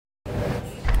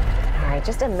right,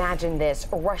 just imagine this,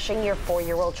 rushing your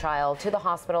 4-year-old child to the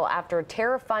hospital after a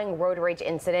terrifying road rage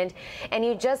incident, and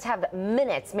you just have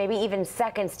minutes, maybe even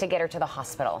seconds to get her to the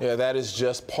hospital. Yeah, that is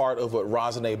just part of what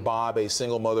Rosane Bob, a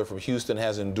single mother from Houston,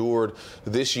 has endured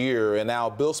this year. And now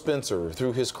Bill Spencer,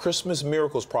 through his Christmas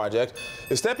Miracles project,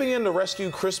 is stepping in to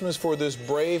rescue Christmas for this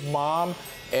brave mom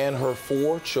and her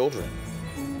 4 children.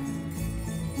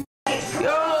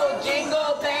 Go,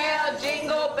 jingle bell,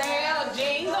 jingle bell,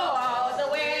 jingle all the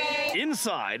way.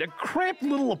 Inside a cramped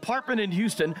little apartment in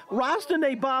Houston,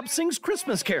 Rosane Bob sings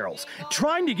Christmas carols,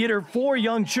 trying to get her 4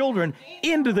 young children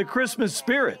into the Christmas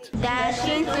spirit.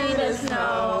 Dashing through the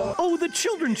snow. Oh, the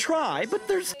children try, but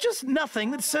there's just nothing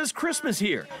that says Christmas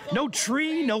here. No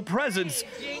tree, no presents,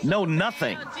 no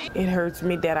nothing. It hurts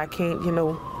me that I can't,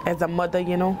 as a mother,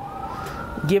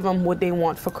 give them what they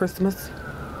want for Christmas.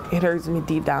 It hurts me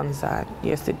deep down inside.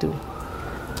 Yes, it do.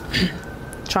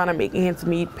 Trying to make ends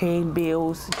meet, paying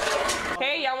bills.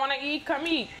 Hey, y'all want to eat? Come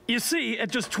eat. You see, at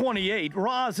just 28,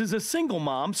 Roz is a single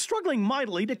mom struggling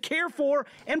mightily to care for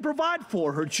and provide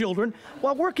for her children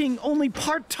while working only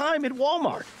part-time at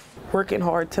Walmart. Working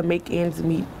hard to make ends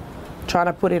meet, trying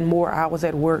to put in more hours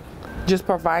at work, just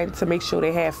providing to make sure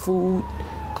they have food,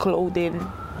 clothing,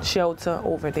 shelter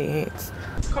over their heads.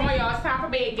 Come on, y'all, it's time for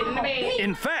bed. Get in the bed.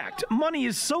 In fact, money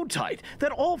is so tight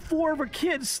that all 4 of her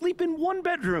kids sleep in one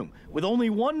bedroom with only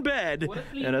one bed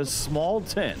and a small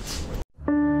tent.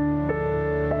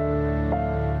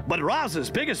 But Roz's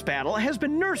biggest battle has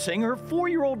been nursing her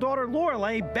 4-year-old daughter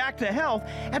Lorelei back to health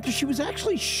after she was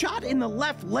actually shot in the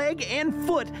left leg and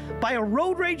foot by a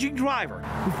road-raging driver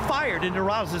who fired into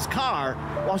Roz's car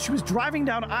while she was driving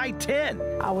down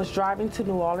I-10. I was driving to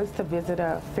New Orleans to visit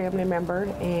a family member,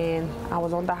 and I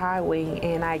was on the highway,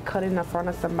 and I cut in the front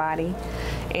of somebody,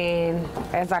 and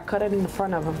as I cut it in the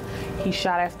front of him, he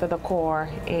shot after the car,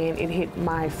 and it hit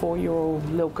my 4-year-old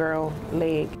little girl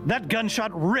leg. That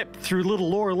gunshot ripped through little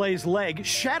Lorelei's leg,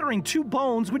 shattering 2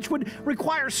 bones which would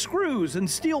require screws and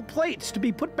steel plates to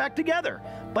be put back together.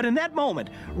 But in that moment,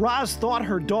 Roz thought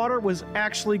her daughter was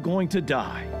actually going to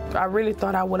die. I really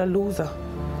thought I would have lost her.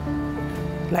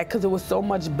 Because it was so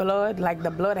much blood, the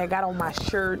blood had got on my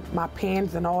shirt, my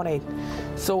pants, and all that.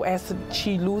 So as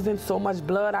she losing so much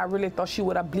blood, I really thought she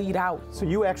would have bleed out. So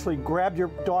you actually grabbed your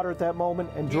daughter at that moment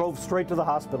and drove straight to the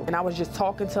hospital? And I was just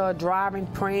talking to her, driving,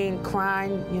 praying,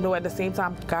 crying. At the same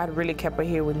time, God really kept her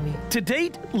here with me. To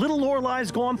date, little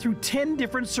Lorelei's gone through 10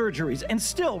 different surgeries and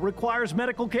still requires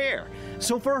medical care.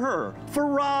 So for her, for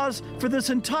Roz, for this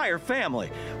entire family,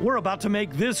 we're about to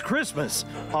make this Christmas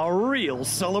a real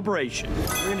celebration.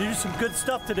 We're going to do some good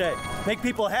stuff today. Make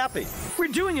people happy. We're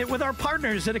doing it with our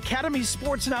partners at Academy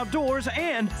Sports and Outdoors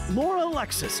and Laura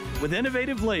Alexis with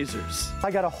Innovative Lasers. I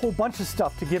got a whole bunch of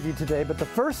stuff to give you today, but the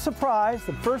first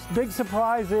big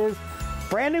surprise is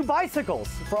brand new bicycles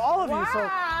for all of you.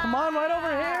 So come on right over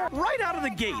here. Right out of the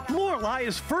gate, Lorelei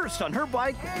is first on her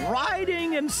bike,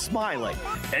 riding and smiling.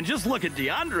 And just look at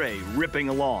DeAndre ripping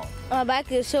along. My bike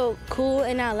is so cool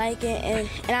and I like it, and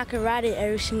I can ride it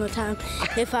every single time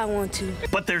if I want to.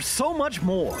 But there's so much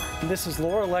more. This is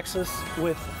Laura Alexis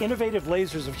with Innovative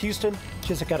Lasers of Houston.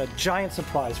 She's got a giant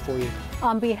surprise for you.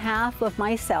 On behalf of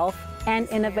myself and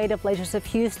Innovative Lasers of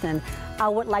Houston, I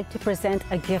would like to present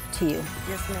a gift to you.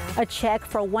 Yes, ma'am. A check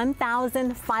for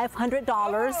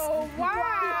 $1,500. Oh,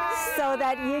 wow. So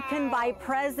that you can buy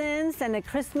presents and a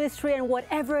Christmas tree and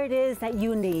whatever it is that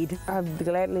you need. I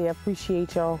gladly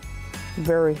appreciate y'all.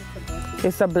 Very.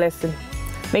 It's a blessing.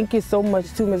 Thank you so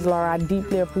much too, Ms. Laura. I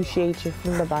deeply appreciate you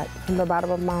from the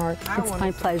bottom of my heart. It's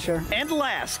my pleasure. And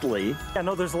lastly, I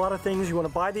know there's a lot of things you want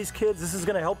to buy these kids. This is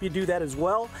going to help you do that as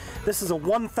well. This is a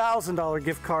 $1,000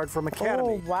 gift card from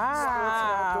Academy. Oh,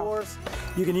 wow. Outdoors.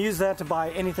 You can use that to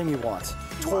buy anything you want.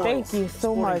 Toys, thank you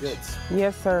so much. Goods.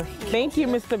 Yes, sir. Thank you,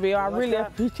 Mr. Bill. I really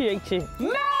appreciate you.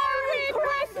 Merry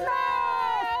Christmas!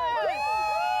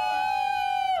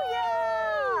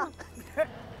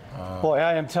 Boy,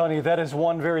 I am telling you, that is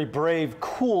one very brave,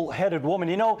 cool-headed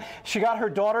woman. She got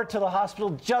her daughter to the hospital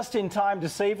just in time to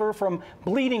save her from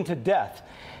bleeding to death.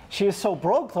 She is so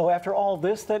broke, though, after all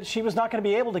this, that she was not going to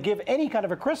be able to give any kind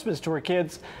of a Christmas to her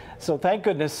kids. So thank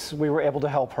goodness we were able to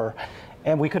help her.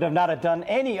 And we could have not have done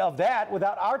any of that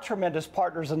without our tremendous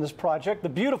partners in this project, the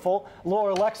beautiful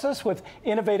Laura Alexis with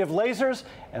Innovative Lasers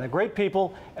and the great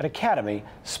people at Academy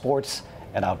Sports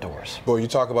and outdoors. Boy, you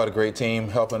talk about a great team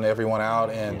helping everyone out,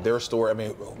 and their story. I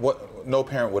mean, no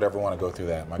parent would ever want to go through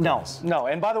that. My goodness. No.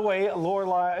 And by the way,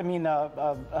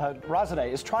 Razane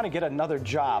is trying to get another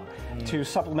job to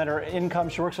supplement her income.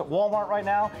 She works at Walmart right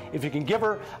now. If you can give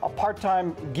her a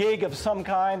part-time gig of some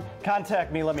kind,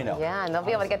 contact me. Let me know. Yeah, and they'll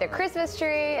be able to get their Christmas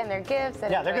tree and their gifts.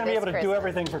 And yeah, they're going to be able to Christmas. do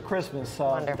everything for Christmas.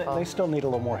 Wonderful. They still need a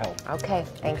little more help. Okay,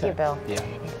 thank you, Bill. Yeah.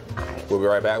 We'll be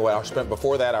right back. Well,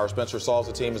 before that, our Spencer Solves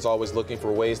the team is always looking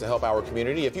for ways to help our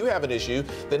community. If you have an issue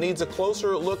that needs a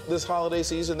closer look this holiday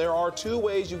season, there are 2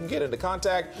 ways you can get into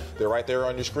contact. They're right there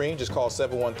on your screen. Just call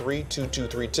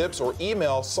 713-223-TIPS or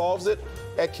email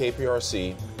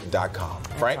solvesit@kprc.com.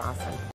 Frank? That's awesome.